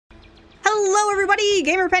Hello everybody,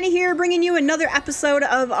 Gamer Penny here, bringing you another episode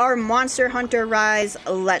of our Monster Hunter Rise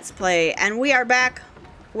Let's Play. And we are back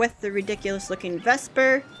with the ridiculous looking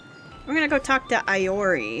Vesper. We're gonna go talk to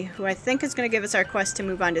Iori, who I think is gonna give us our quest to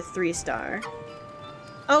move on to 3-star.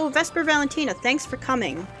 Oh, Vesper Valentina, thanks for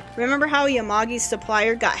coming. Remember how Yamagi's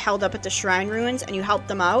supplier got held up at the shrine ruins and you helped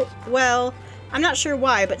them out? Well, I'm not sure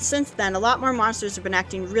why, but since then, a lot more monsters have been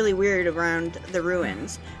acting really weird around the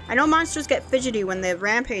ruins. I know monsters get fidgety when the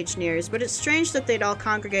rampage nears, but it's strange that they'd all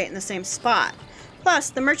congregate in the same spot. Plus,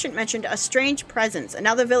 the merchant mentioned a strange presence, and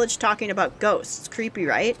now the village talking about ghosts. Creepy,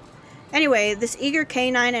 right? Anyway, this eager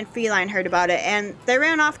canine and feline heard about it, and they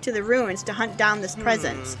ran off to the ruins to hunt down this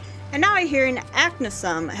presence. And now I hear an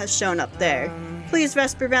Acnosum has shown up there. Please,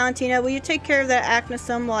 Vesper Valentina, will you take care of that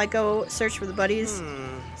Acnosum while I go search for the buddies?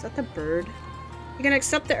 Is that the bird? You're gonna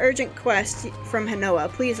accept the urgent quest from Hinoa.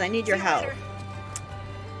 Please, I need your help.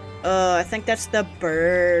 I think that's the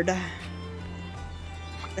bird.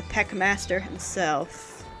 The Peckmaster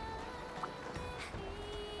himself.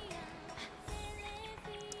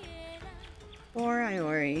 Or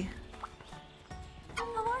Iori. How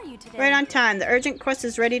are you today? Right on time. The urgent quest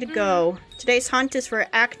is ready to go. Today's hunt is for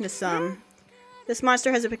Acnosum. This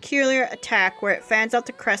monster has a peculiar attack where it fans out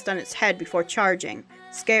the crest on its head before charging.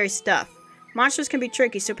 Scary stuff. Monsters can be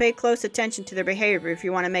tricky, so pay close attention to their behavior if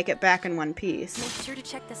you want to make it back in one piece. Make sure to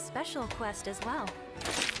check the special quest as well.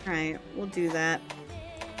 Alright, we'll do that.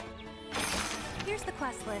 Here's the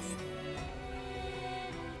quest list.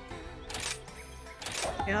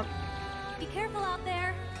 Yep. Be careful out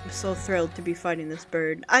there. I'm so thrilled to be fighting this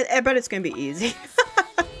bird. I bet it's gonna be easy.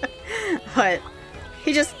 But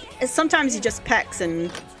sometimes he just pecks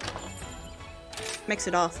and makes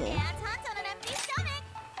it awful.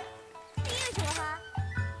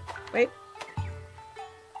 Wait.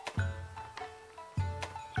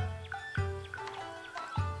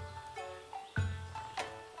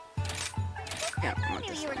 Yeah, I want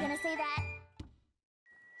this You were one. gonna say that.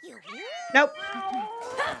 Nope.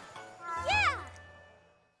 Yeah.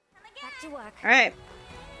 Back to work. Alright.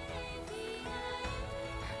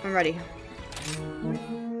 I'm ready.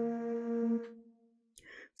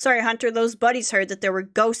 Sorry, Hunter, those buddies heard that there were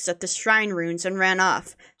ghosts at the shrine ruins and ran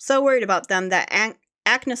off. So worried about them that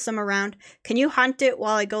Acnosum around. Can you hunt it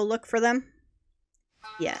while I go look for them?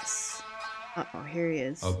 Yes. Uh-oh, here he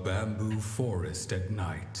is. A bamboo forest at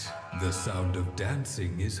night. The sound of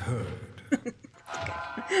dancing is heard.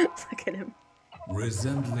 Look at him.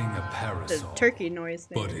 Resembling a The parasol, turkey noise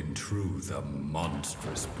thing. but in truth a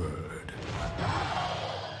monstrous bird.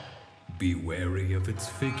 Be wary of its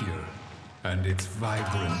figure and its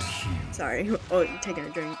vibrant hue. Sorry. Oh, you're taking a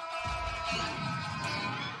drink.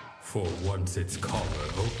 For once its collar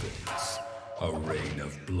opens, a rain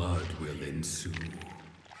of blood will ensue.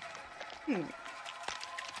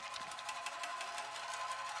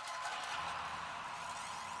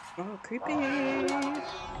 Oh, creepy.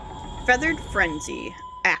 Feathered Frenzy.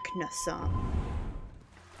 Acnosum.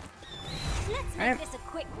 Let's Alright. make this a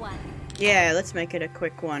quick one. Yeah, let's make it a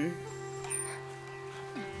quick one.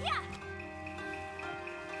 Yeah.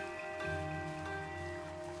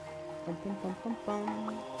 Bum, bum, bum, bum,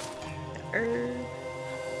 bum. The herb.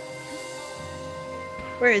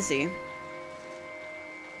 Where is he?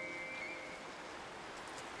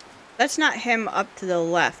 That's not him up to the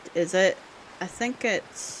left, is it? I think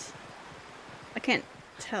it's... I can't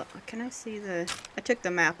tell. Can I see the... I took the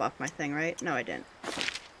map off my thing, right? No, I didn't.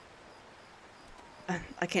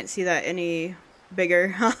 I can't see that any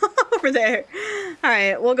bigger over there.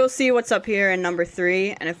 Alright, we'll go see what's up here in number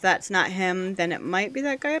 3. And if that's not him, then it might be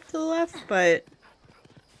that guy up to the left, but...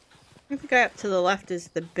 I think the guy up to the left is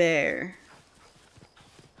the bear.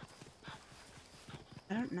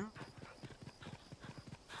 I don't know.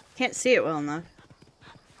 Can't see it well enough.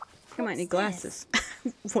 I might need glasses.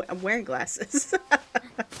 I'm wearing glasses.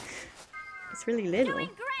 It's really little. Doing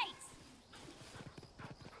great.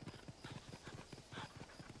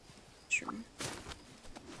 True.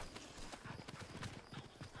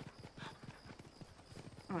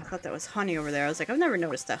 Oh, I thought that was honey over there. I was like, I've never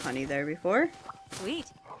noticed that honey there before. Sweet.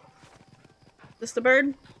 This the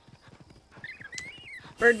bird?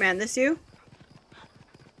 Birdman, this you?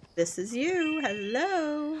 This is you.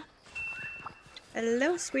 Hello.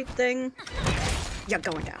 Hello, sweet thing. You're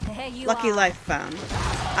going down. There you Lucky are. life found.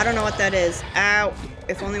 I don't know what that is. Ow.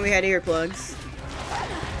 If only we had earplugs.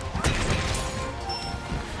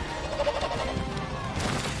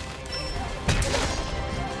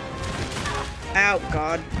 Ow,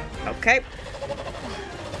 God. Okay.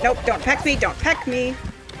 Nope, don't peck me, don't peck me.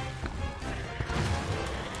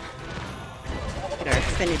 Get our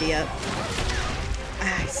affinity up.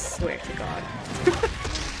 I swear to God.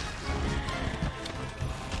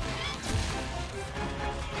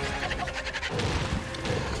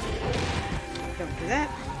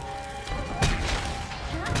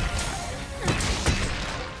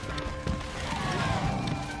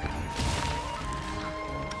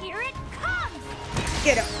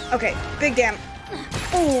 Get him. Okay, big damn.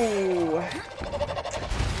 Ooh.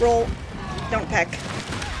 Roll. Don't peck.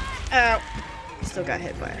 Ow. He still got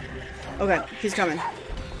hit by it. Okay, he's coming.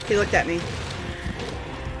 He looked at me.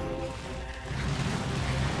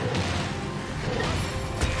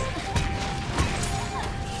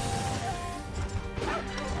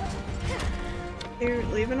 You're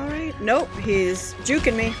leaving already? Nope, he's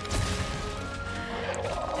juking me.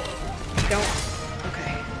 Don't.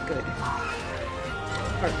 Okay, good.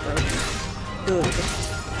 Heart broken. Good.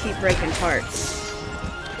 Keep breaking parts.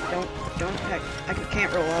 Don't peck. I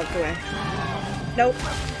can't roll all the way. Nope.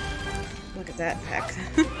 Look at that peck.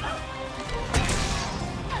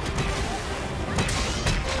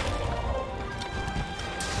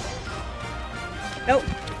 Nope.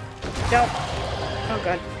 Don't. Oh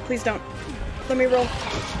god. Please don't. Let me roll.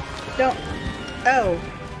 Don't. Oh.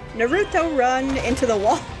 Naruto run into the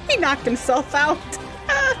wall. He knocked himself out.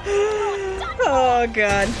 Oh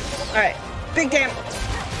god. Alright. Big damn.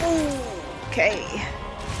 Ooh. Okay.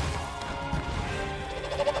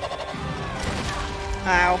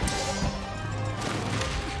 Ow.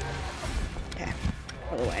 Okay.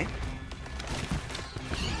 Pull away.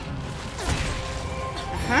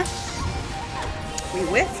 Uh-huh. We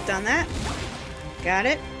whiffed on that. Got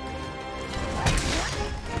it.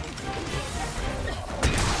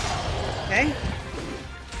 Okay.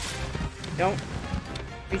 Don't.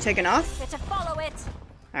 Are you taking off? Get to follow it.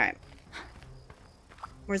 Alright.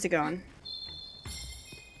 Where's he going?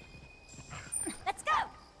 Let's go.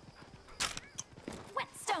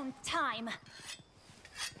 Whetstone time.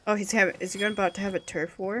 Oh, is he about to have a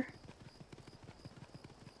turf war?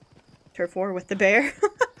 Turf war with the bear?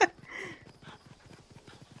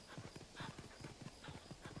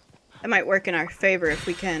 That might work in our favor if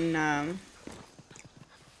we can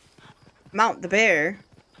mount the bear.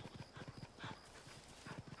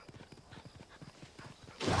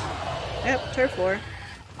 Yep, turf war.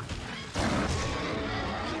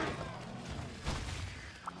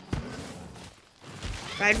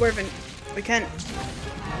 Ride Wervin. We can.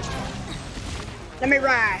 Let me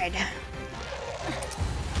ride.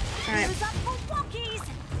 Alright.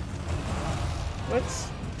 Whoops.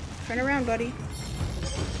 Turn around, buddy.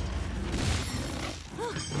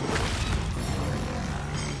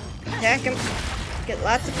 Attack him. Get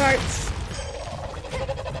lots of parts.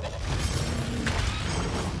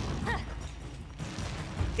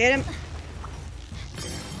 Get him.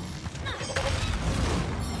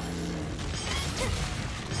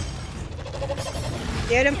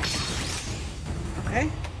 Get him. Okay.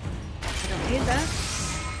 I don't need that.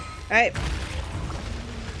 Alright.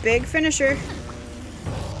 Big finisher.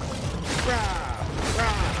 Rah,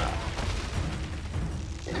 rah.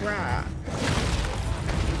 Rah.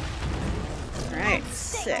 Alright,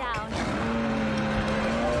 sick.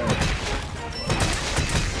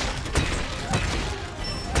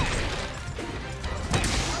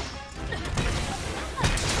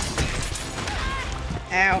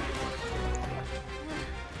 Ow.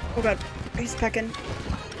 Oh god, he's pecking.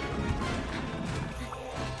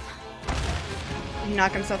 Did he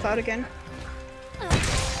knock himself out again?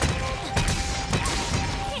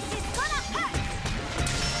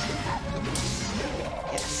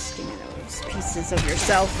 Yes, give me those pieces of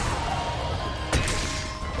yourself.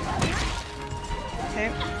 Okay.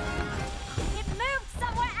 It moved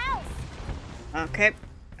somewhere else. Okay.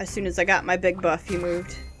 As soon as I got my big buff, he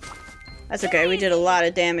moved. That's okay, we did a lot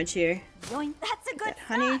of damage here. Yoink. That's a good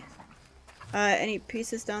Honey? Any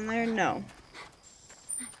pieces down there? No.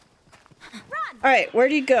 Alright,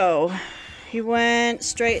 where'd he go? He went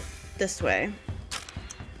straight this way.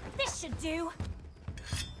 This should do.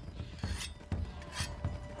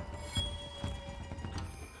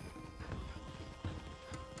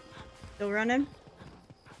 Still running?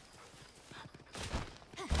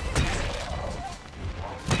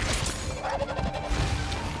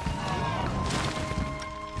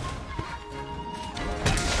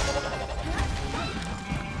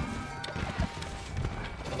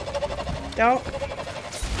 Don't.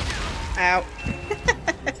 Ow.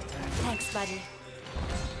 Thanks, buddy.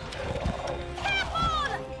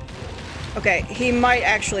 Okay, he might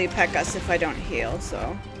actually peck us if I don't heal,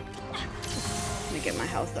 so... Let me get my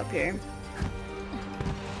health up here.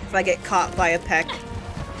 If I get caught by a peck.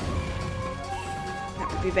 That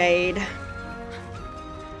would be bad.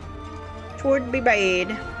 It would be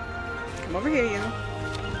bad. Come over here, you.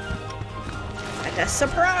 Got a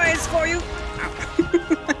surprise for you! Ow.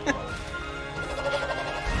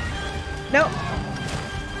 Nope.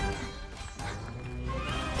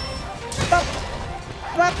 Bop.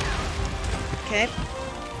 Bop. Okay.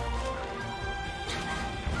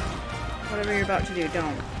 Whatever you're about to do,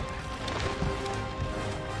 don't.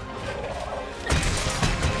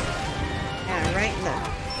 Right in the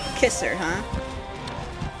kisser, huh?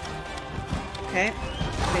 Okay.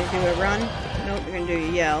 You're gonna do a run. Nope, you're gonna do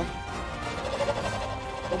a yell.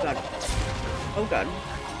 Oh god. Oh god.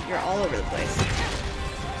 You're all over the place.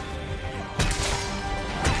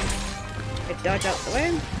 Okay, dodge out the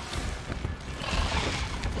way.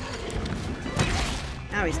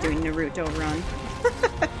 Now he's doing Naruto run.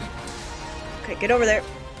 Okay, get over there.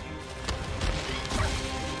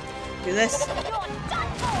 Do this.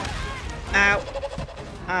 Ow.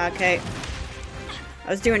 Okay. I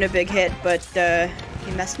was doing a big hit, but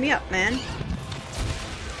he messed me up, man.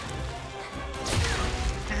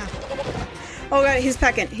 Ow. Oh god, he's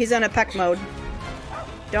pecking. He's on a peck mode.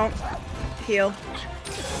 Don't heal.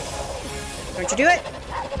 Don't you do it?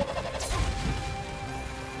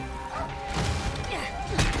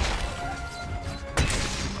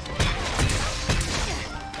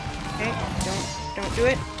 Okay, don't do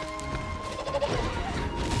it.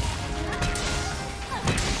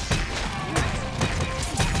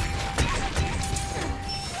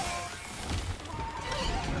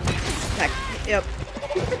 Yep.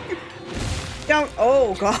 Don't.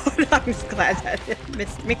 Oh god, I'm glad that it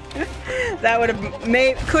missed me. That would have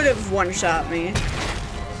could have one-shot me.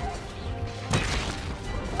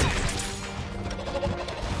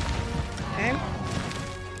 Okay.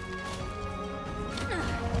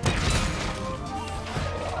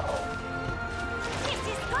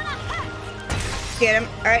 Get him.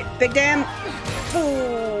 All right, big damn.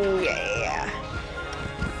 Oh yeah.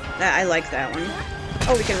 I like that one.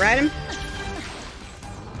 Oh, we can ride him.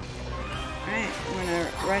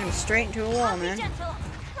 Ride him straight into a wall, man.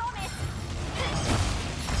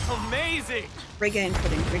 Amazing! Regain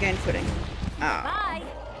footing, regain footing. Ah. Bye.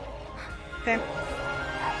 Okay.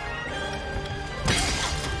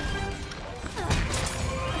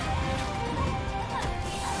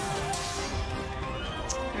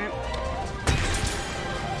 Alright.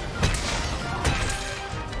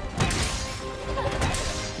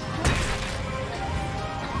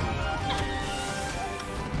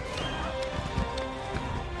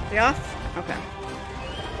 Is he off? Okay.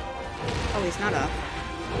 Oh, he's not off.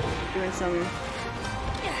 Doing some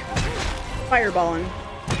fireballing.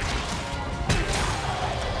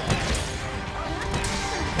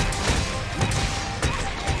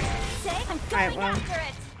 Alright, well,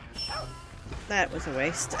 that was a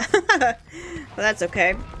waste. But that's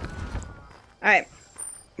okay. Alright.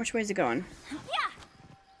 Which way is it going? Yeah.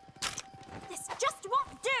 This just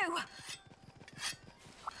won't do.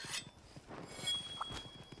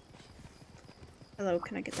 Hello,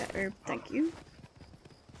 can I get that herb? Thank you.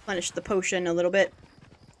 Replenish the potion a little bit.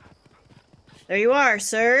 There you are,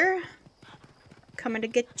 sir. Coming to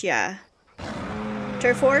get ya.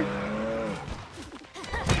 Turf 4?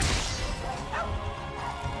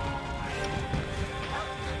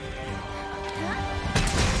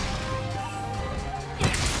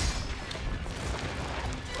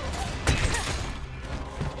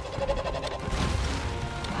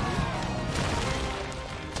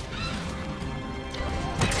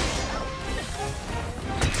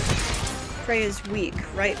 Prey is weak,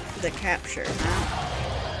 right for the capture, huh?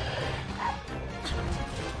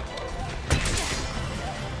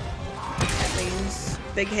 That means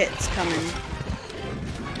big hits coming.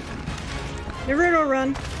 Naruto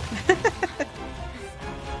run!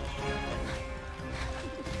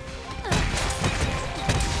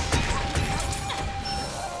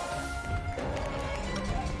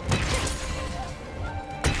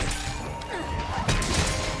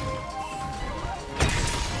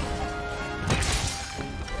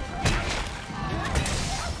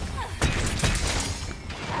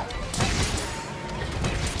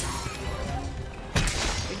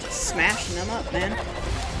 Smashing them up, man.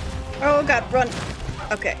 Oh god, run!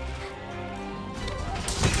 Okay.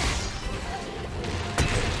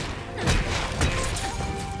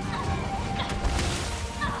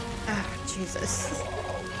 Ah, Jesus.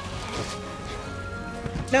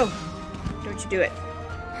 No! Don't you do it.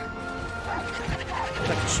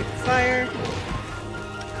 About to shoot fire.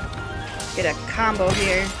 Get a combo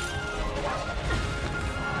here.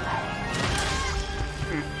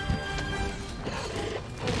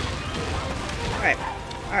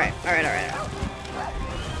 Alright. Alright.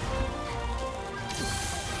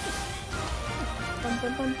 Bum,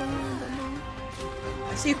 bum, bum, bum, bum, bum.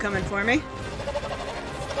 I see you coming for me.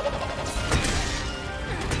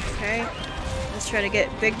 Okay. Let's try to get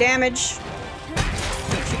big damage.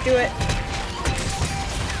 Don't you do it.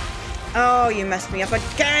 Oh, you messed me up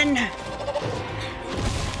again!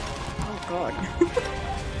 Oh god.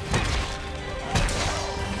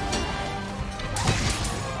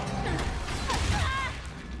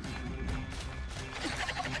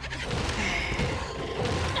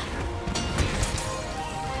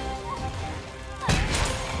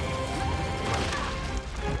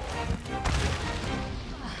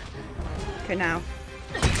 Okay, now.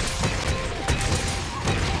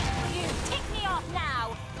 You tick me off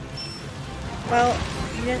now. Well,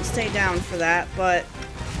 you didn't stay down for that, but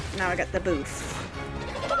now I got the boof.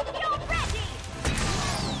 You're ready.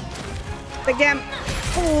 Again.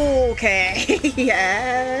 Okay.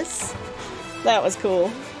 Yes. That was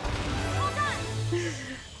cool. All done.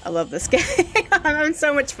 I love this game. I'm having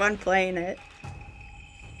so much fun playing it.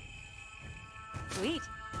 Sweet.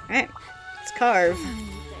 Alright, let's carve.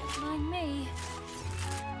 Don't mind me.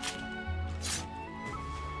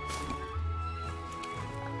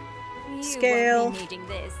 You Scale. won't be needing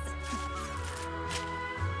this.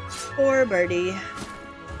 Poor birdie.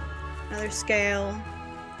 Another scale.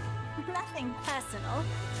 Nothing personal.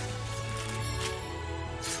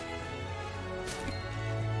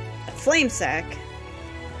 A flame sack.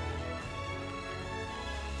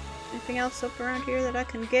 Anything else up around here that I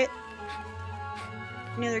can get?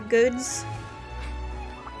 Any other goods?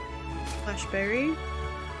 Flashberry.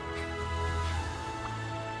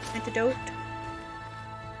 Antidote.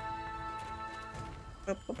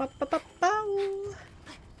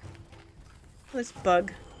 This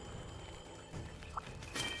bug.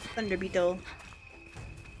 Thunder beetle.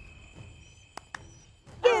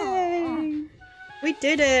 Yay! We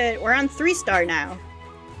did it! We're on 3-star now.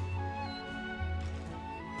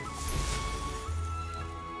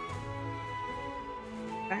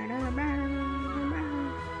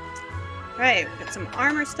 Alright, got some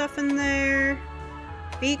armor stuff in there.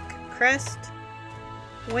 Beak, crest,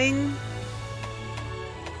 wing.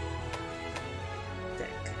 Deck.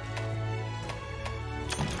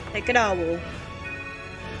 Take it all.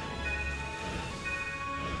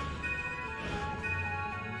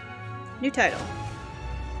 New title.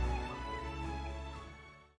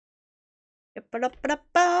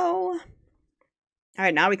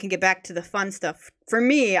 Alright, now we can get back to the fun stuff. For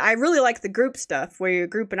me, I really like the group stuff, where you're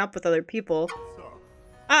grouping up with other people.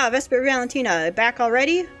 Ah, Vesper Valentina, back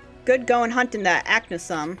already? Good going hunting that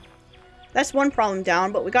Acnosum. That's one problem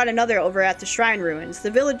down, but we got another over at the Shrine Ruins. The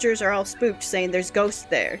villagers are all spooked, saying there's ghosts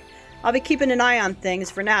there. I'll be keeping an eye on things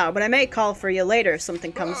for now, but I may call for you later if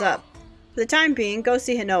something comes up. For the time being, go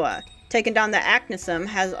see Hinoa. Taking down the Acnosum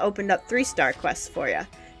has opened up 3-star quests for you.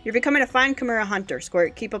 You're becoming a fine Chimera hunter,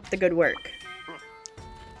 Squirt. Keep up the good work.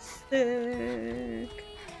 Sick.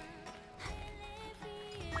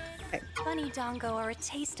 Okay. Bunny Dongo are a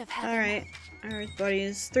taste of heaven. Alright. Alright,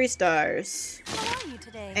 buddies. 3 stars. How are you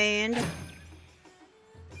today? And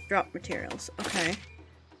drop materials. Okay.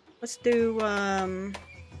 Let's do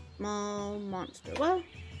small monster. Well,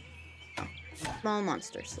 oh, small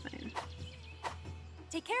monster slaying.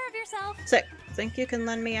 Take care of yourself. Sick. Think you can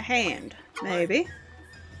lend me a hand? Maybe.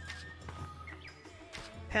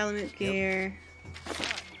 Palamute gear.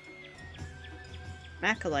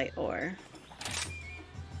 Macalite ore.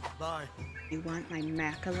 Bye. You want my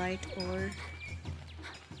Macalite ore?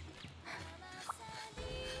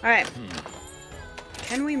 Alright.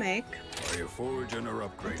 Can we make Are you foraging or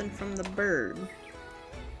upgrading? something from the bird?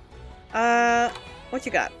 What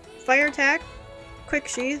you got? Fire attack, quick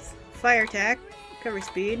sheath, fire attack, recovery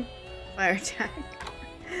speed, fire attack.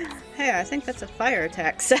 Hey, I think that's a fire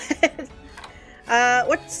attack set.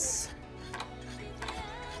 What's...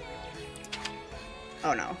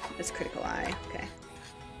 Oh no, it's critical eye. Okay.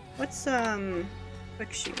 What's,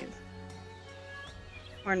 quick sheath?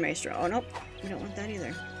 Horn maestro. Oh nope, we don't want that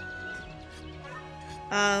either.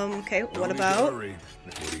 Okay, what about... What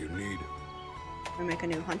do you need? Can we make a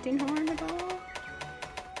new hunting horn at all?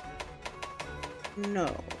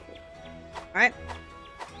 No. Alright.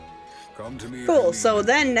 Come to me. Cool, so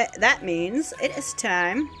then that means it is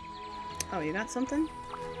time. Oh, you got something?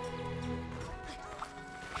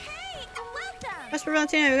 Hey, welcome. Vesper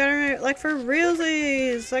Valentina, we got like for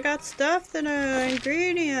realsies. I got stuff that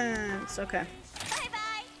ingredients. Okay. Bye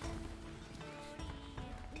bye.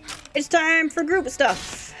 It's time for group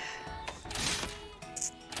stuff.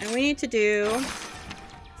 And we need to do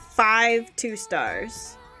 5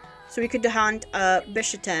 2-stars. So we could hunt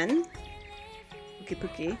Bisheten. Pookie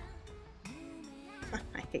Pookie.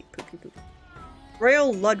 I hate Pookie Pookie.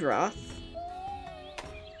 Royal Ludroth.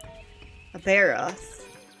 A Baroth.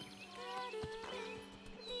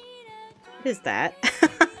 What is that?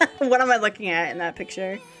 What am I looking at in that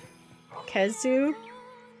picture? Kezu? Is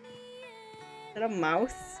that a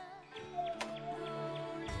mouth?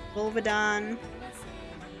 Volvidon.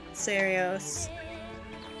 Serios.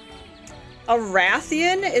 A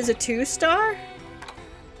Rathian is a 2-star?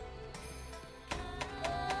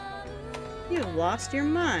 You've lost your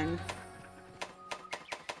mind.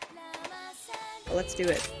 Well, let's do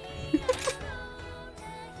it.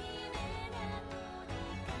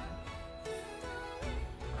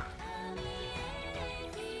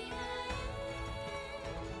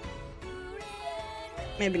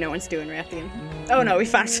 Maybe no one's doing Rathian. Oh no, we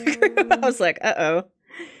found a group. I was like, uh-oh.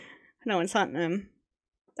 No one's hunting him.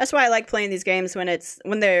 That's why I like playing these games when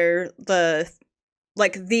they're the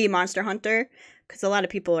Monster Hunter, because a lot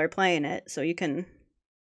of people are playing it, so you can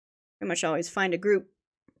pretty much always find a group.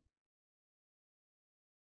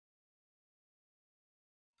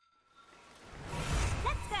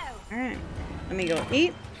 Let's go. Alright, let me go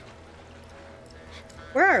eat.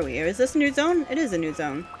 Where are we? Is this a new zone? It is a new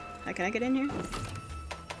zone. Can I get in here?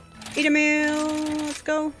 Eat a meal. Let's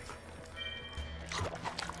go.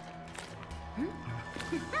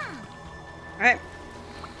 Alright.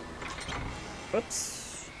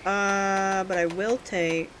 Whoops. But I will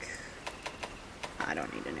take... I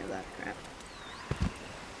don't need any of that crap.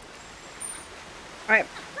 Alright.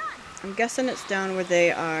 I'm guessing it's down where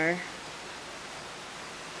they are.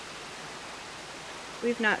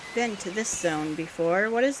 We've not been to this zone before.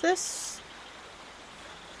 What is this?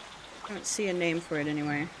 I don't see a name for it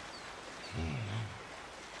anywhere.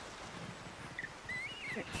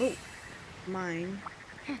 Okay. Oh, mine.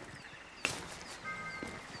 Doing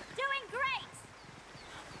great.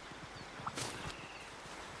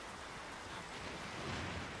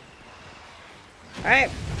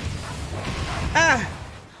 Alright. Ah!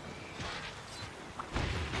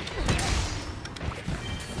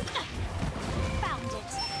 Found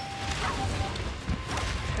it.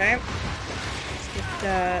 Okay. Let's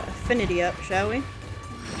get affinity up, shall we?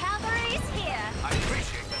 Cavalry's here. I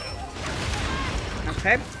appreciate that.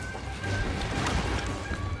 Okay.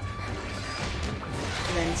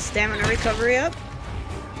 And then stamina recovery up.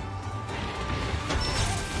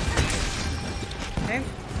 Okay.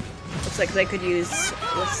 Looks like they could use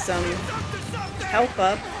with some health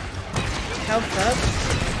up. Health up.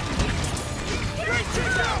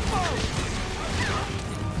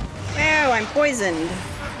 Ow, I'm poisoned.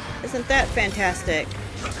 Isn't that fantastic?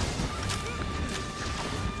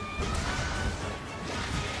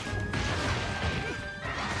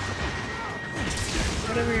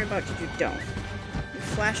 Whatever you're about to do, don't. You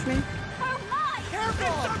flash me? Oh my!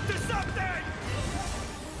 Careful!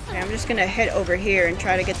 Okay, I'm just gonna head over here and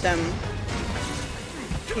try to get them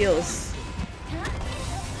heals.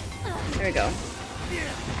 There we go.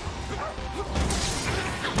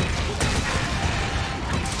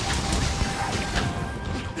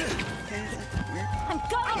 Okay, that didn't work. I'm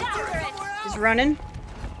going after it. He's running.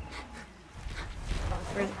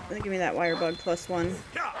 Give me that wire bug +1.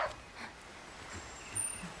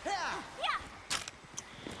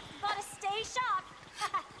 Gotta stay sharp.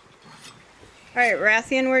 Alright,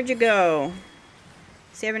 Rathian, where'd you go?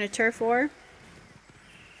 Is he having a turf war?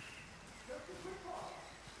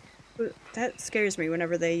 Ooh, that scares me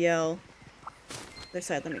whenever they yell. Other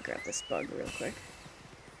side, let me grab this bug real quick.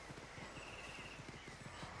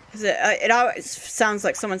 Because it always sounds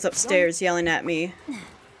like someone's upstairs yelling at me.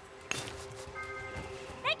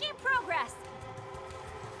 Making progress.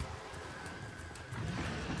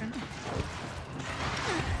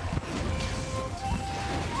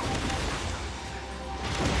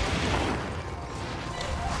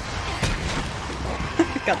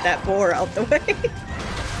 Got that boar out the way. Here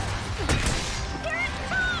it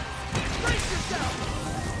comes. Brace yourself.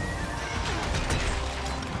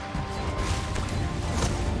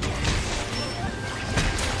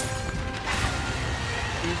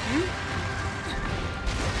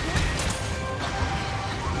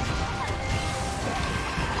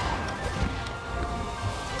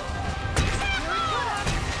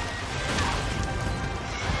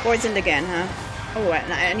 Poisoned again, huh? Oh,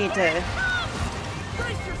 I need to...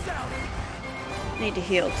 Brace yourself. Need to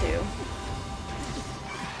heal too.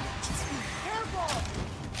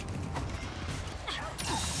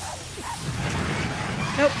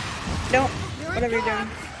 Nope. Don't. Whatever you're doing.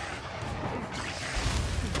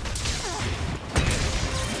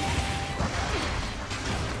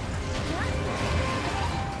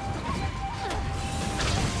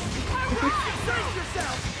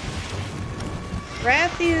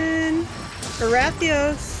 Rathian! Or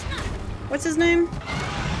Rathios! What's his name?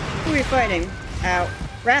 Who are we fighting? Ow.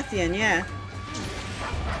 Rathian, yeah.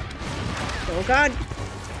 Oh god.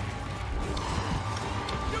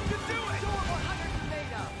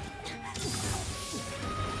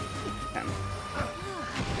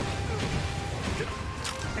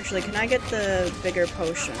 Actually, can I get the bigger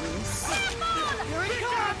potions?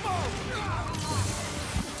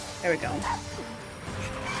 There we go.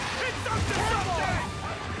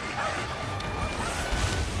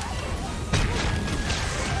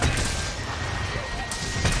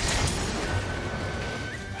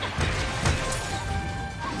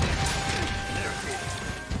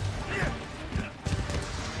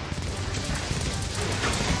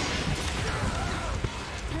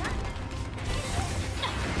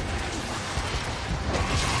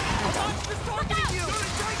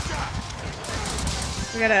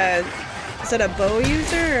 Is it a bow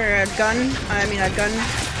user or a gun? I mean a gun.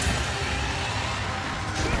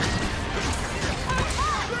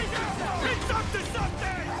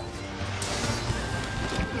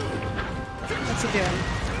 What's he doing?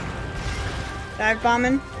 Dive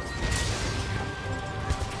bombing?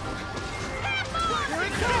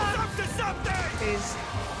 Jeez.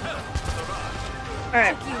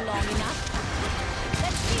 Alright. You long enough.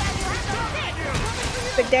 Let's see how you handle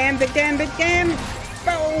this. Big damn, big damn, big damn!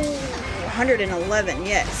 Bow! 111,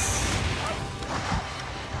 yes.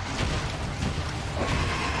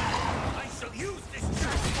 I shall use this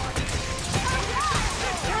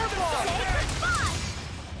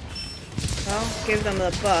Well, gave them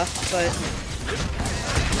the buff, but...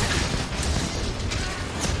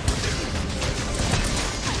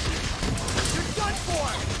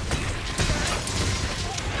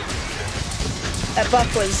 That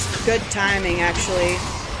buff was good timing, actually,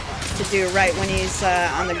 to do right when he's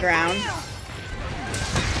on the ground.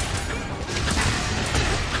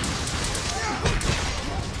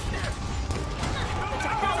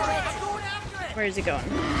 Where is he going?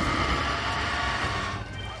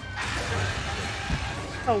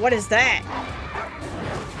 Oh, what is that?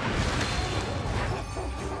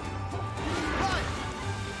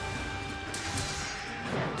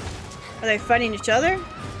 Are they fighting each other?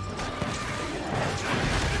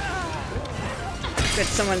 Good,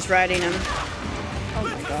 someone's riding him. Oh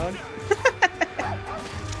my god.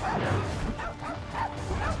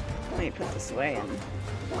 Let me put this away and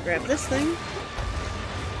grab this thing.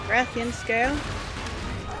 Rathian scale.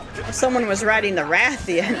 Oh, someone was riding the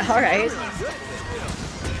Rathian, alright.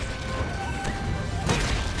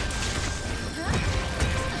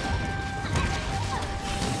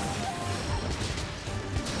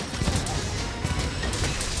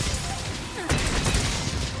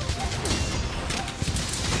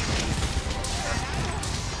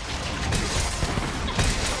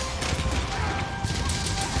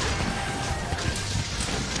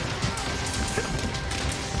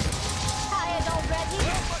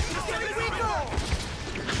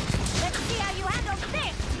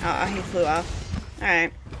 Oh, he flew off.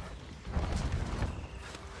 Alright.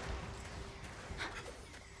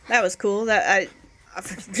 That was cool. The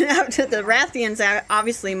Rathians are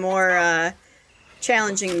obviously more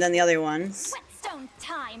challenging than the other ones. Whetstone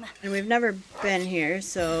time. And we've never been here,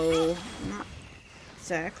 so I'm not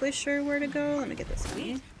exactly sure where to go. Let me get this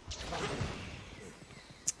key.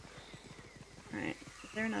 Alright.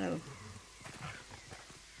 Is there not a...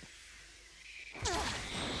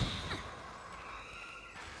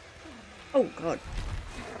 Oh god.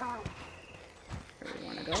 Where do we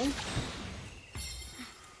want to go?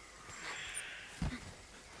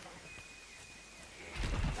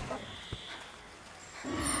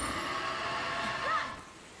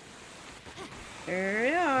 There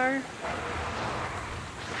we are.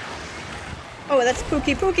 Oh, that's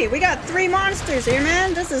Pookie Pookie. We got 3 monsters here,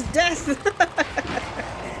 man. This is death.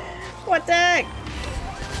 What the heck?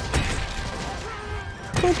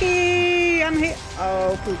 Pookie! I'm here.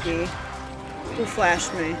 Oh, Pookie. Who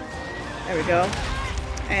flashed me? There we go.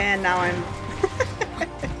 And now I'm...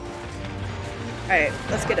 Alright,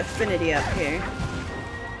 let's get Affinity up here.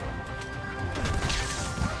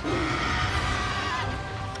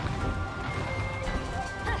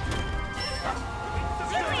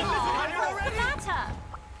 What's the matter?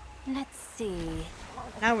 Let's see.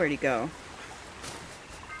 Now where'd he go?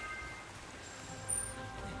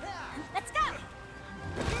 Let's go.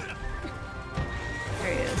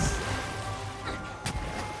 There he is.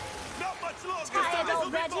 Not much longer. Tired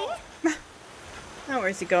already? Now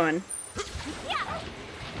where's he going? Yeah.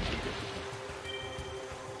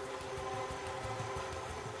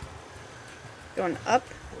 Going up?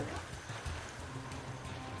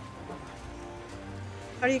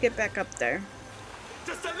 How do you get back up there?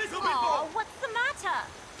 Just a little bit Oh, more. what's the matter?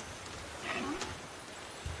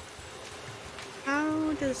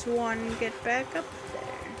 How does one get back up there?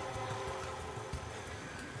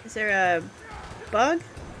 Is there a bug?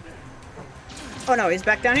 Oh no, he's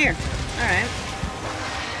back down here. Alright.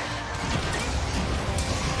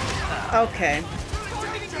 Okay.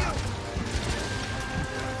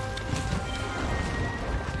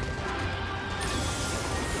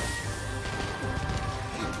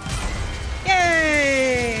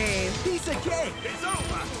 Yay! Piece of cake. It's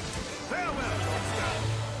over. Farewell,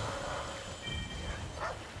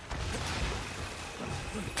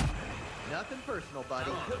 Nothing personal,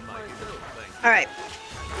 buddy. Alright.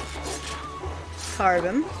 Carve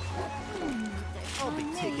him. I'll be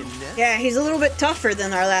taking this. Yeah, he's a little bit tougher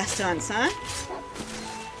than our last hunts, huh?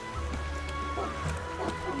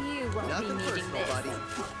 You won't Nothing be needing personal, this. buddy.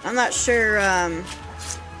 I'm not sure,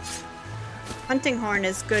 hunting horn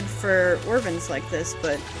is good for Orvins like this,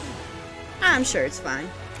 but I'm sure it's fine.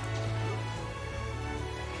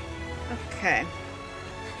 Okay.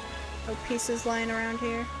 No pieces lying around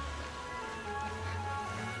here.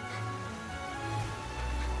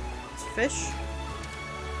 It's fish.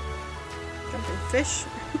 Jumping fish.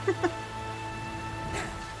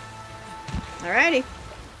 Alrighty.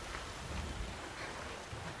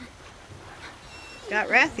 Got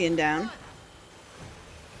Rathian down.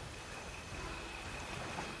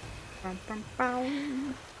 Bum, bum,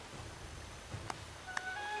 bum.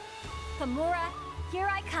 Gamora, here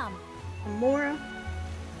I come. Amora.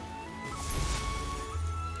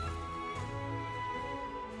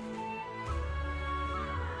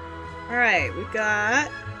 Alright, we got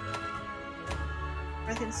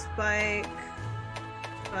Rathian Spike.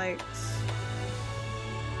 Spikes.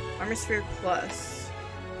 Armor Sphere Plus.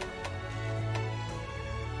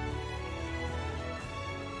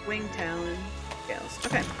 Wing Talon. Scales.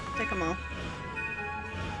 Okay, take them all.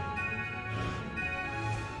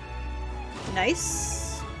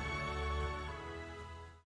 Nice.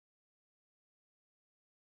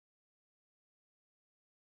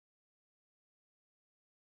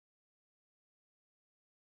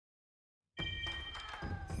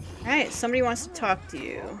 Alright, somebody wants to talk to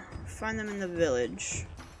you. Find them in the village.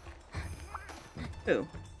 Who?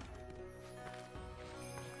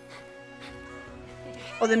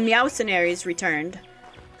 Oh, the Meowcenaries returned.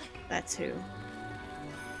 That's who.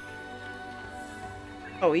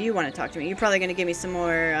 Oh, you want to talk to me. You're probably going to give me some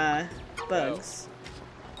more, bugs.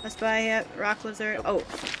 Let's buy a rock lizard. Oh,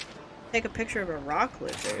 take a picture of a rock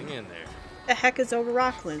lizard. Hang in there. The heck is a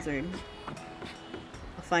rock lizard?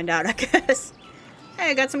 I'll find out, I guess.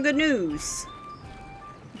 Hey, I got some good news.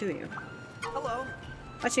 Do you? Hello.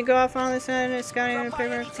 Watch you go off on this end, scouting on the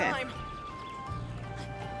paper. Okay.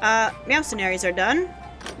 Meowcenaries are done.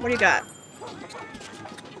 What do you got?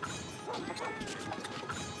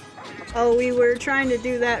 Oh, we were trying to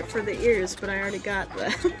do that for the ears, but I already got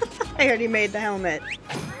the... I already made the helmet.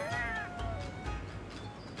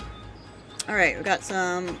 Alright, we got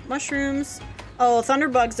some mushrooms. Oh,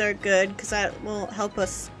 thunderbugs are good, because that will help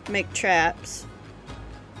us make traps.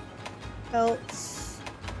 Pelts.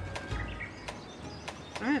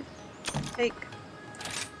 Alright. Take.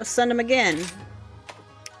 Let's send them again.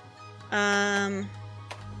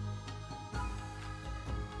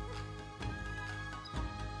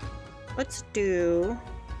 Let's do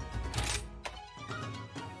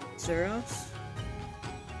Zeros.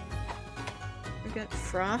 We got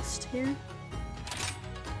Frost here.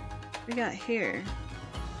 We got here.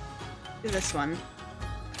 Do this one.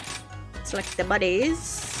 Select the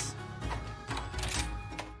buddies.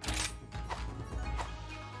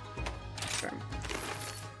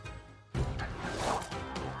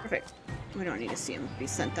 Perfect. We don't need to see him be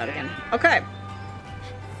sent out again. Okay.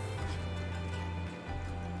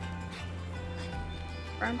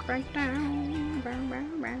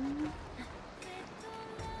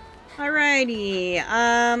 Alrighty,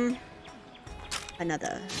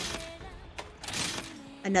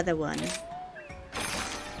 another one.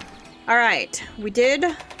 Alright, we did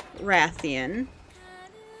Rathian.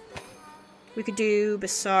 We could do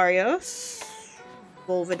Basarios,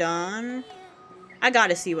 Volvidon. I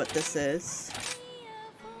gotta see what this is.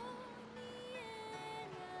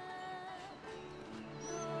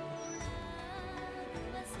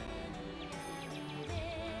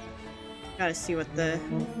 Gotta see what the...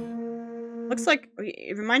 Looks like...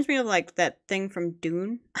 It reminds me of, like, that thing from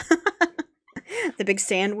Dune. The big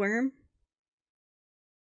sandworm.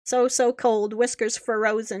 So cold, whiskers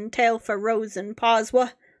frozen, tail frozen, paws,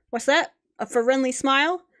 what's that? A friendly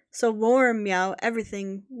smile? So warm, meow,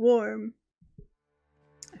 everything warm.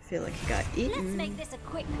 I feel like he got eaten. Let's make this a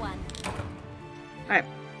quick one. Alright.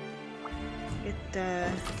 Get,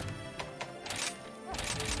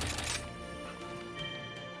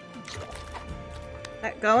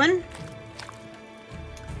 that going.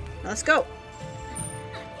 Let's go.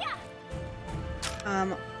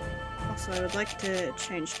 Also I would like to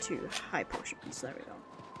change to high potions. There we go.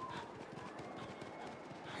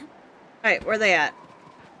 Alright, where are they at?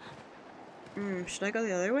 Should I go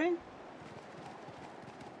the other way?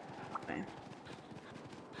 Okay.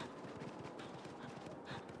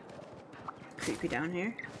 Creepy down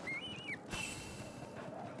here.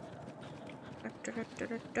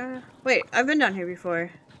 Wait, I've been down here before.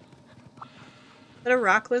 Is that a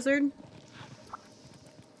rock lizard?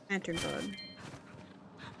 Lantern bug.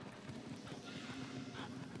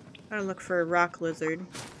 Gotta look for a rock lizard.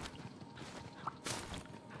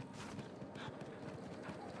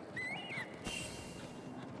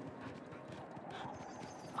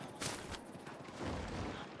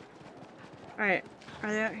 Alright,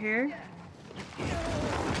 are they out here?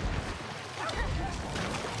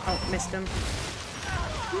 Oh, missed him.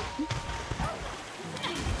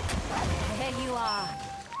 There you are.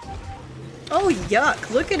 Oh,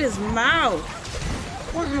 yuck! Look at his mouth!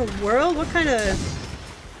 What in the world? What kind of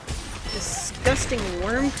disgusting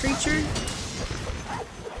worm creature?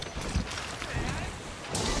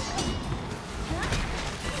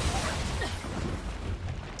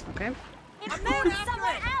 Okay. It's moved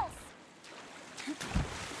somewhere else.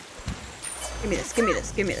 Give me this, give me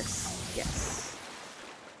this, give me this. Yes.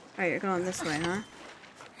 Alright, you're going this way, huh?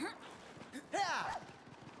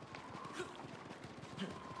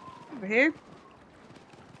 Over here?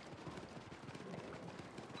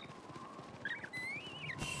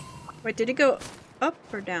 Wait, did he go up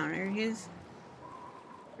or down? Or he's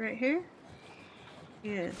right here? He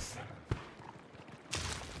is.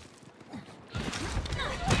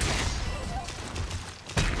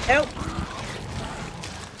 Nope.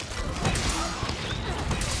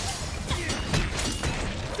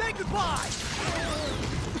 Say goodbye!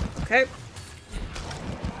 Okay.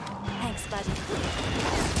 Thanks, buddy.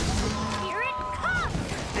 Here it comes.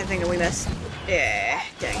 I think we missed. Yeah,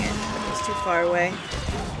 dang it. It was too far away.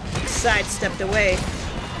 Sidestepped away.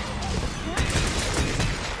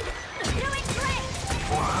 Doing great.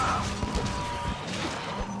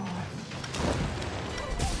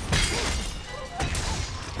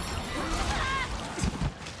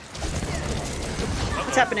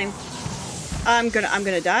 What's happening? I'm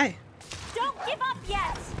gonna die. Don't give up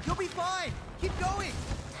yet. You'll be fine! Keep going!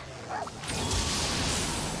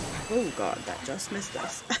 Oh god, that just missed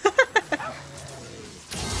us.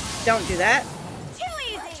 Don't do that. Too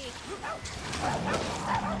easy.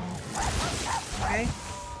 Okay.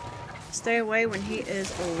 Stay away when he is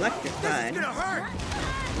This electrified. is gonna hurt!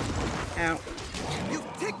 Ow. You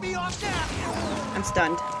tick me off now! I'm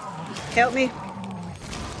stunned. Help me.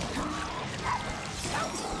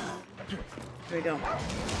 Here we go. Oh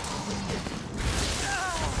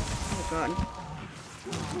god.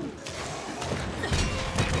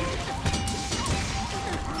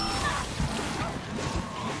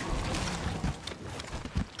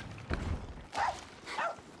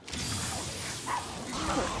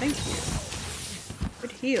 Oh, thank you.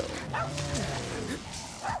 Good heal.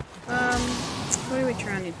 What are we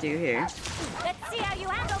trying to do here? Let's see how you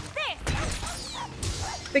handle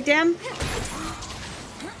this. Big Dam?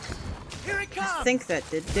 Here it I comes! think that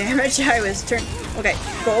did damage. I was turned. Okay,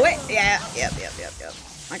 go away. Yeah, yep.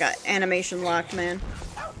 I got animation locked, man.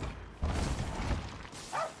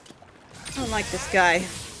 I don't like this guy.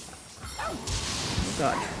 Oh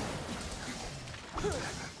god.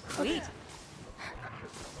 Sweet.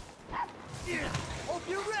 Hope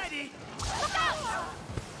you're ready! Look out.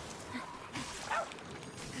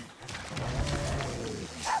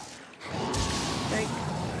 Like,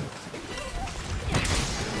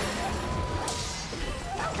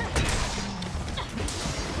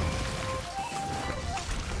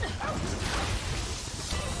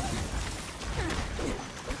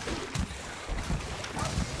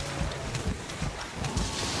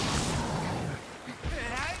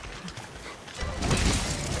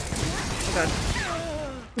 oh god.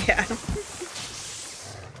 Yeah.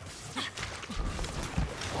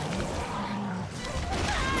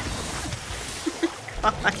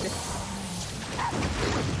 God.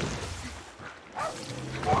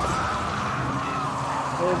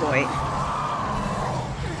 Oh boy.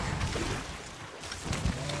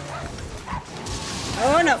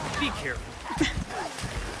 Oh no. Be careful.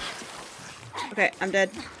 Okay, I'm dead.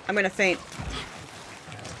 I'm gonna faint.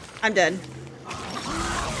 I'm dead.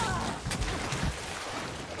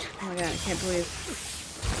 Oh my god, I can't believe.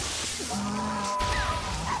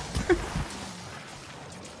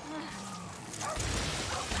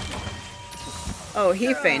 Oh,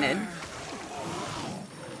 he fainted.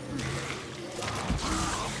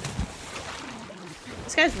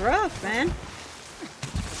 This guy's rough, man.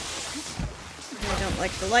 I don't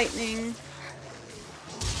like the lightning.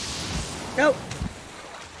 Nope.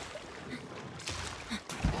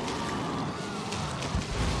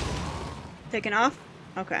 Taking off?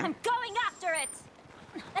 Okay. I'm going after it.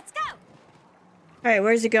 Let's go. Alright,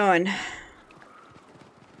 where's he going?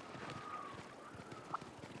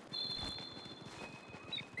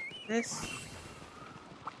 This.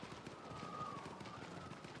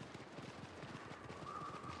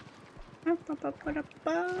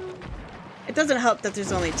 It doesn't help that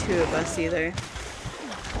there's only two of us either.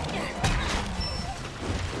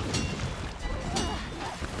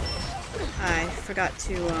 I forgot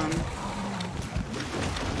to,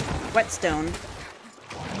 whetstone.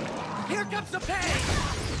 Here comes the pain!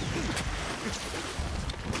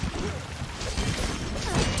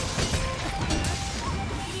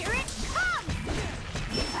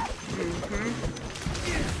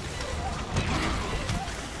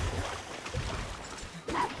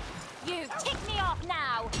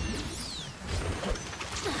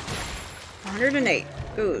 108.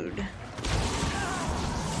 Good.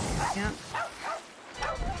 Yep.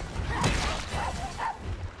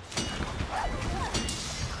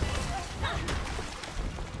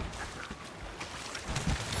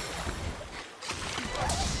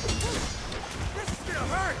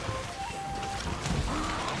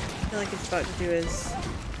 I feel like it's about to do his...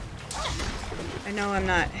 I know I'm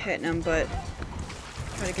not hitting him, but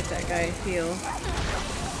try to get that guy heal.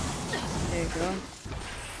 There you go.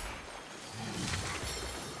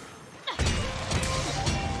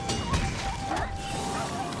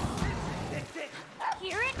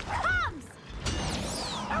 Here it comes.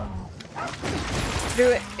 Do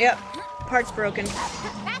it. Yep. Part's broken.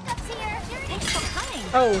 Backup's here. Thanks for coming.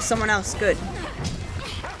 Oh, someone else. Good.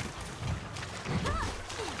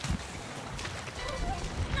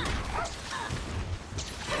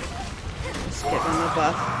 Just give him a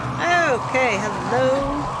buff. Okay, hello.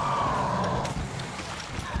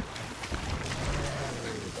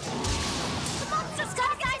 Just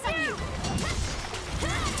got guys on you.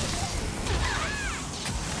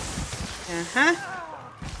 Uh-huh.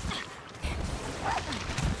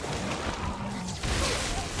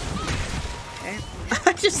 Okay.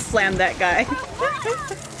 I just slammed that guy.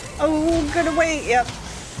 Oh, good away. Yep.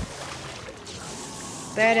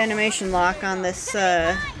 Bad animation lock on this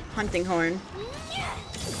hunting horn.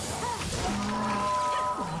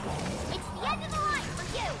 It's the end of the line for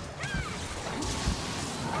you.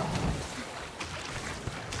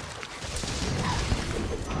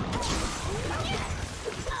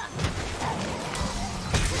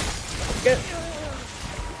 Good.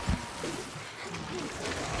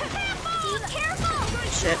 Be careful.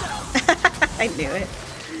 Shit. I knew it.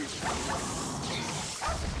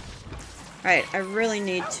 Alright, I really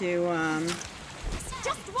need to,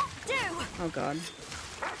 Just won't do. oh god.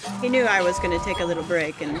 He knew I was gonna take a little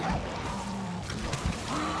break and...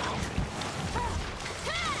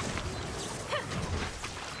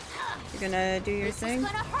 You're gonna do your thing?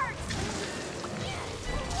 Gonna hurt.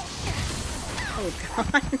 Oh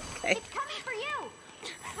god, okay. It's coming for you.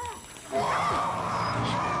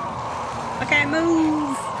 Okay,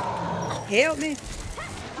 move! Help me!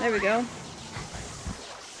 There we go.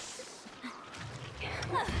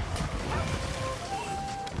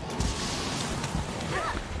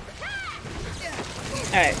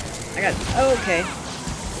 Alright, I got... Oh, okay.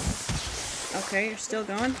 Okay, you're still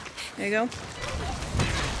going. There you go.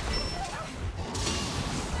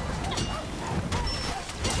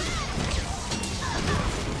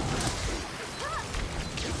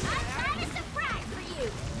 I've got a surprise for you.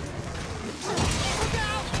 Look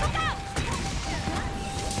out! Look out!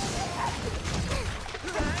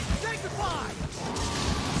 Say goodbye!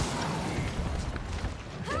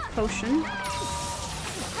 Potion.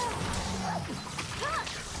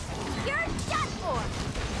 You're done for.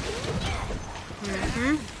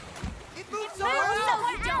 Mm-hmm. It moves Move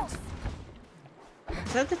somewhere else.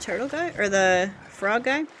 Is that the turtle guy? Or the frog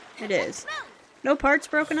guy? It is. No parts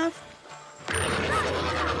broken off?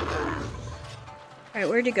 Alright,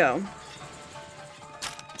 where'd you go?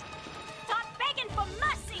 Stop begging for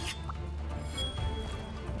mercy.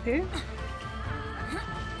 Here?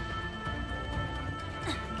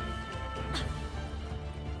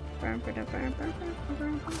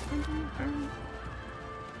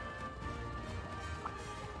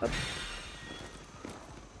 Oh.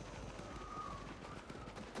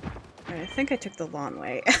 Alright, I think I took the long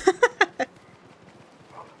way.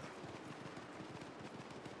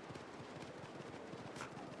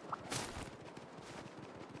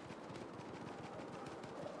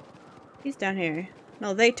 He's down here.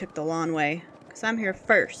 No, they took the long way. Because I'm here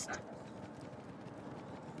first.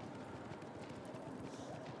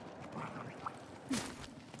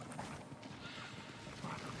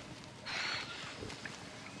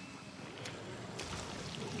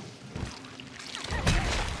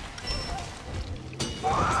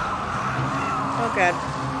 Oh god.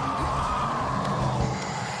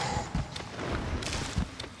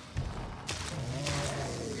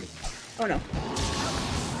 Oh no.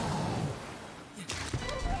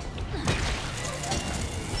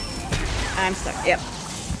 I'm stuck. Yep.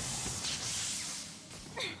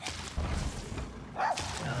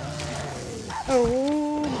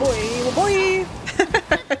 Oh boy, oh boy.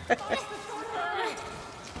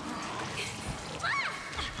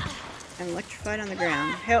 I'm electrified on the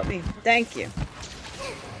ground. Help me. Thank you.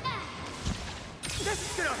 This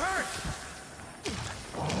is gonna hurt!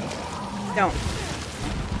 Don't.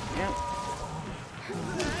 Yep.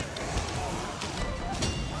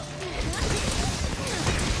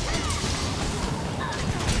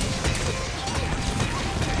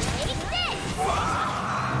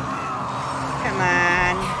 Come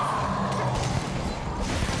on.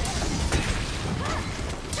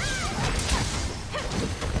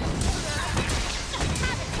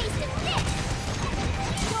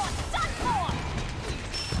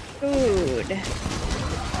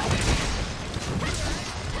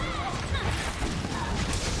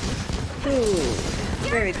 Good.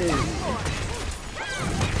 Very good.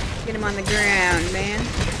 Get him on the ground, man.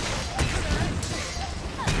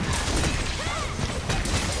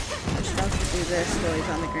 I'm supposed to do this while he's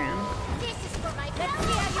on the ground. This is for my let's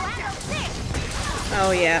see how you handle this.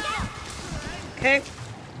 Oh, yeah. Okay.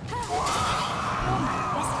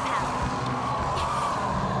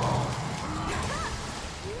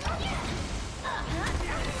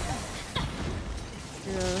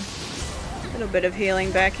 Do a little bit of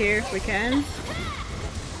healing back here if we can.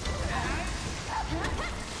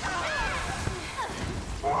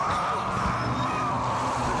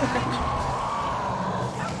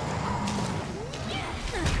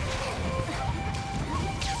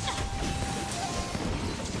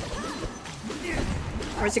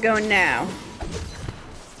 Where's it going now?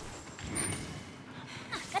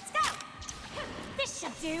 Let's go. This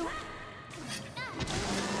should do.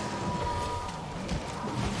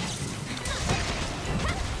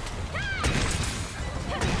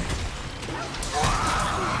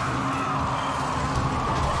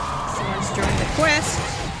 Someone's joined the quest.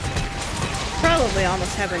 Probably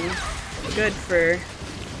almost having good for...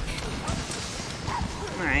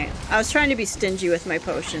 Alright. I was trying to be stingy with my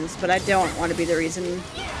potions, but I don't want to be the reason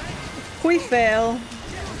we fail.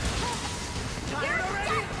 You're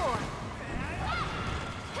done for.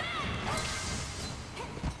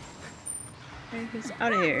 Okay, he's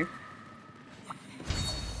out of here.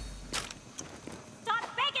 Stop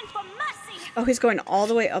begging for mercy. Oh, he's going all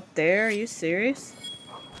the way up there? Are you serious?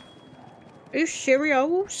 Are you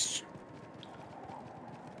serious?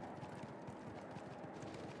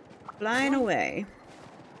 Flying away.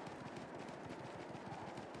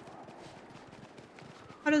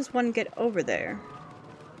 How does one get over there?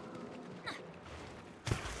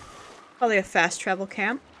 Probably a fast travel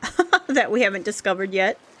camp that we haven't discovered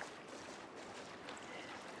yet.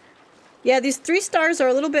 Yeah, these 3 stars are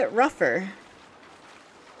a little bit rougher.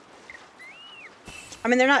 I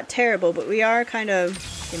mean, they're not terrible, but we are kind of...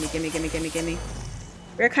 Gimme.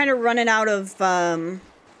 We're kind of running out of,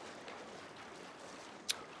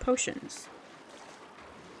 potions.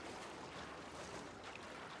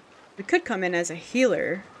 We could come in as a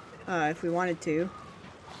healer, if we wanted to.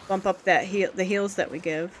 Bump up that the heals that we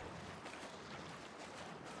give.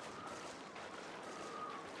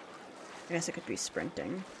 I guess it could be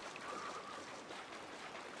sprinting.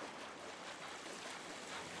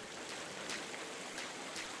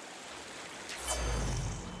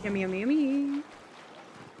 Yummy.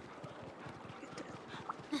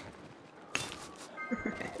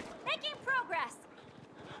 Making progress.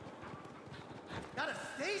 Gotta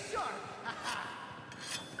stay sharp.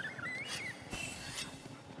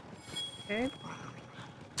 Okay.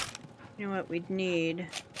 You know what we'd need?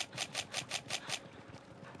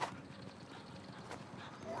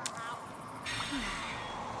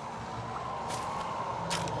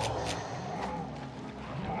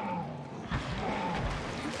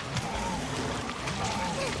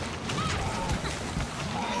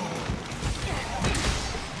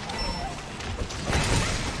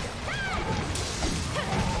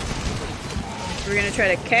 We're gonna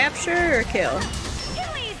try to capture or kill? Too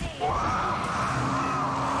easy.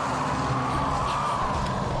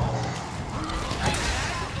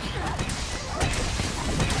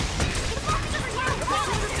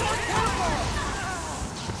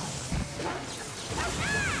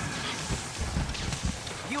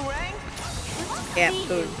 You rang? Yeah,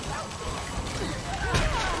 food.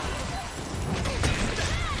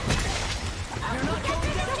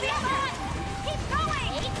 Keep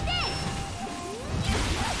going. Eat this.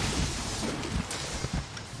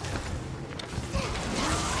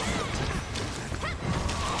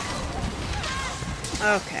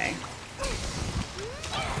 Okay.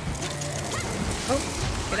 Oh,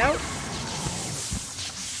 get out.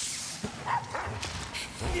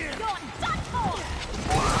 You're done for.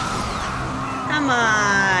 Come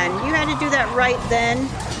on. You had to do that right then.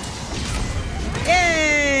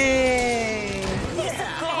 Yay!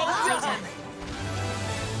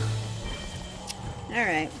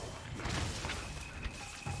 Alright.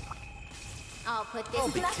 I'll put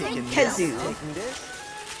this nothing. Kazoo.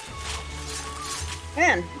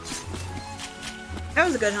 Man. That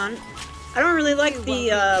was a good hunt. I don't really like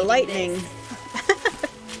the lightning.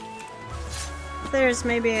 There's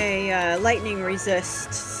maybe a lightning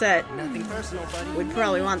resist set. Nothing personal, buddy. We'd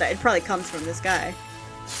probably want that. It probably comes from this guy.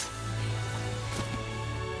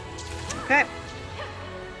 Okay.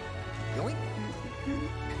 Yoink.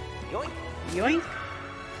 Yoink. Yoink.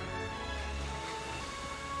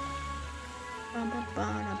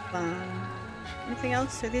 Ba-ba-ba-da-ba. Anything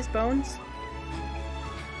else? Are these bones?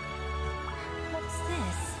 What's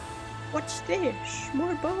this? What's this?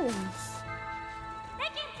 More bones.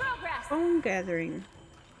 Bone gathering.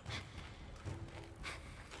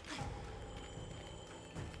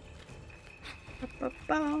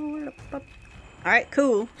 Alright,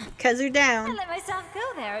 cool. Kezu I down. let myself go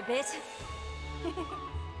there a bit.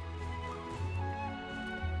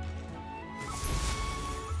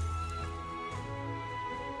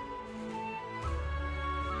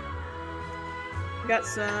 Got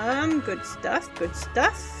some good stuff, good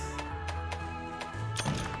stuff.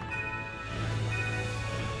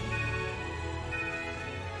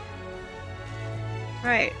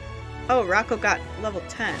 Alright. Oh, Rocco got level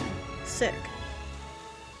 10. Sick.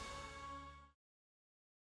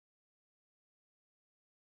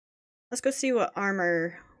 Let's go see what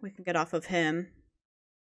armor we can get off of him.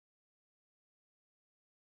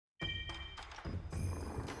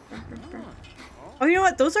 Oh, you know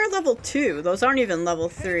what? Those are level 2. Those aren't even level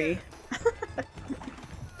 3.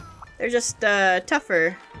 They're just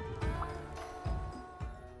tougher.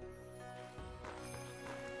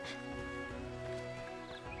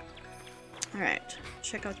 Alright,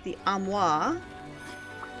 check out the armoire.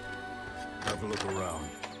 Have a look around.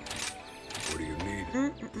 What do you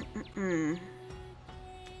need?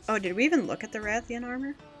 Oh, did we even look at the Rathian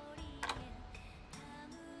armor?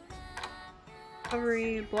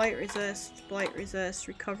 Recovery, blight resist,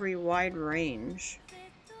 recovery, wide range.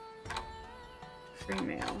 Free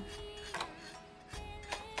mail.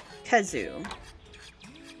 Kezu.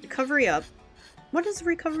 Recovery up. What does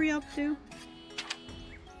recovery up do?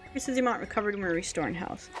 Increases the amount recovered when restoring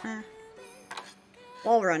health.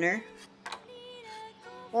 Wall runner.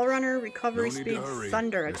 Wall runner, recovery speed,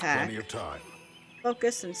 thunder attack. Plenty of time.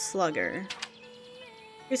 Focus and slugger.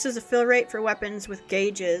 Increases the fill rate for weapons with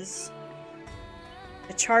gauges.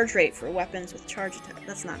 The charge rate for weapons with charge attack.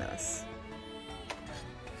 That's not us.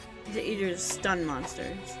 These are either stun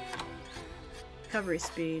monsters. Recovery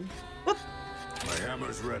speed. Whoop! My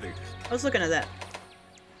hammer's ready. I was looking at that.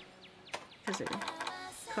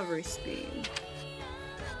 Recovery speed.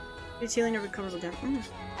 It's healing or recoverable damage.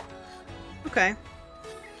 Okay.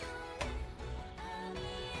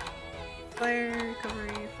 Fire,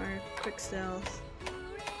 recovery, fire, quick stealth.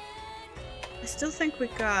 I still think we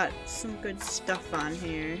got some good stuff on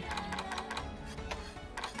here.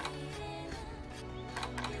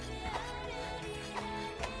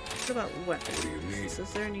 What about weapons?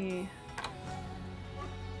 Is there any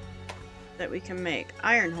that we can make?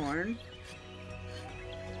 Iron horn.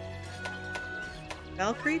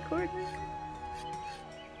 Valkyrie coordinate?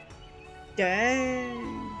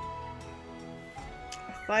 Dang.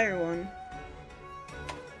 A fire one.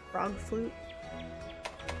 Frog flute.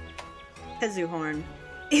 Kezu horn.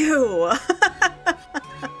 Ew!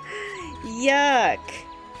 Yuck!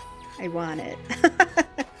 I want it.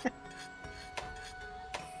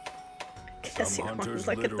 Kezu horn,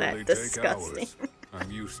 look at that. Disgusting. I'm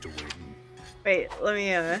used to waiting. Wait, let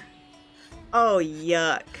me, Oh,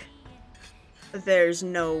 yuck. There's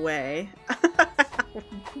no way.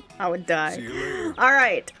 I would die. See you later.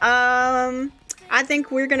 Alright, I think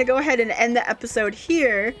we're gonna go ahead and end the episode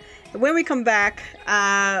here. When we come back,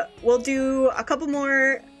 we'll do a couple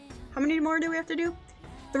more. How many more do we have to do?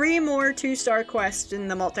 3 more 2-star quests in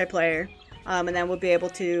the multiplayer. And then we'll be able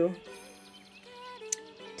to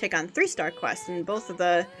take on 3-star quests. And both of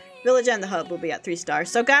the village and the hub will be at 3 stars.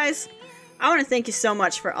 So guys, I want to thank you so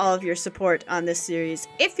much for all of your support on this series.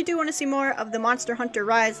 If you do want to see more of the Monster Hunter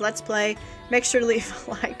Rise Let's Play, make sure to leave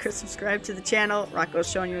a like or subscribe to the channel. Rocco's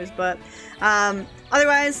showing you his butt.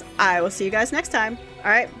 Otherwise, I will see you guys next time.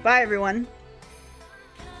 Alright, bye everyone.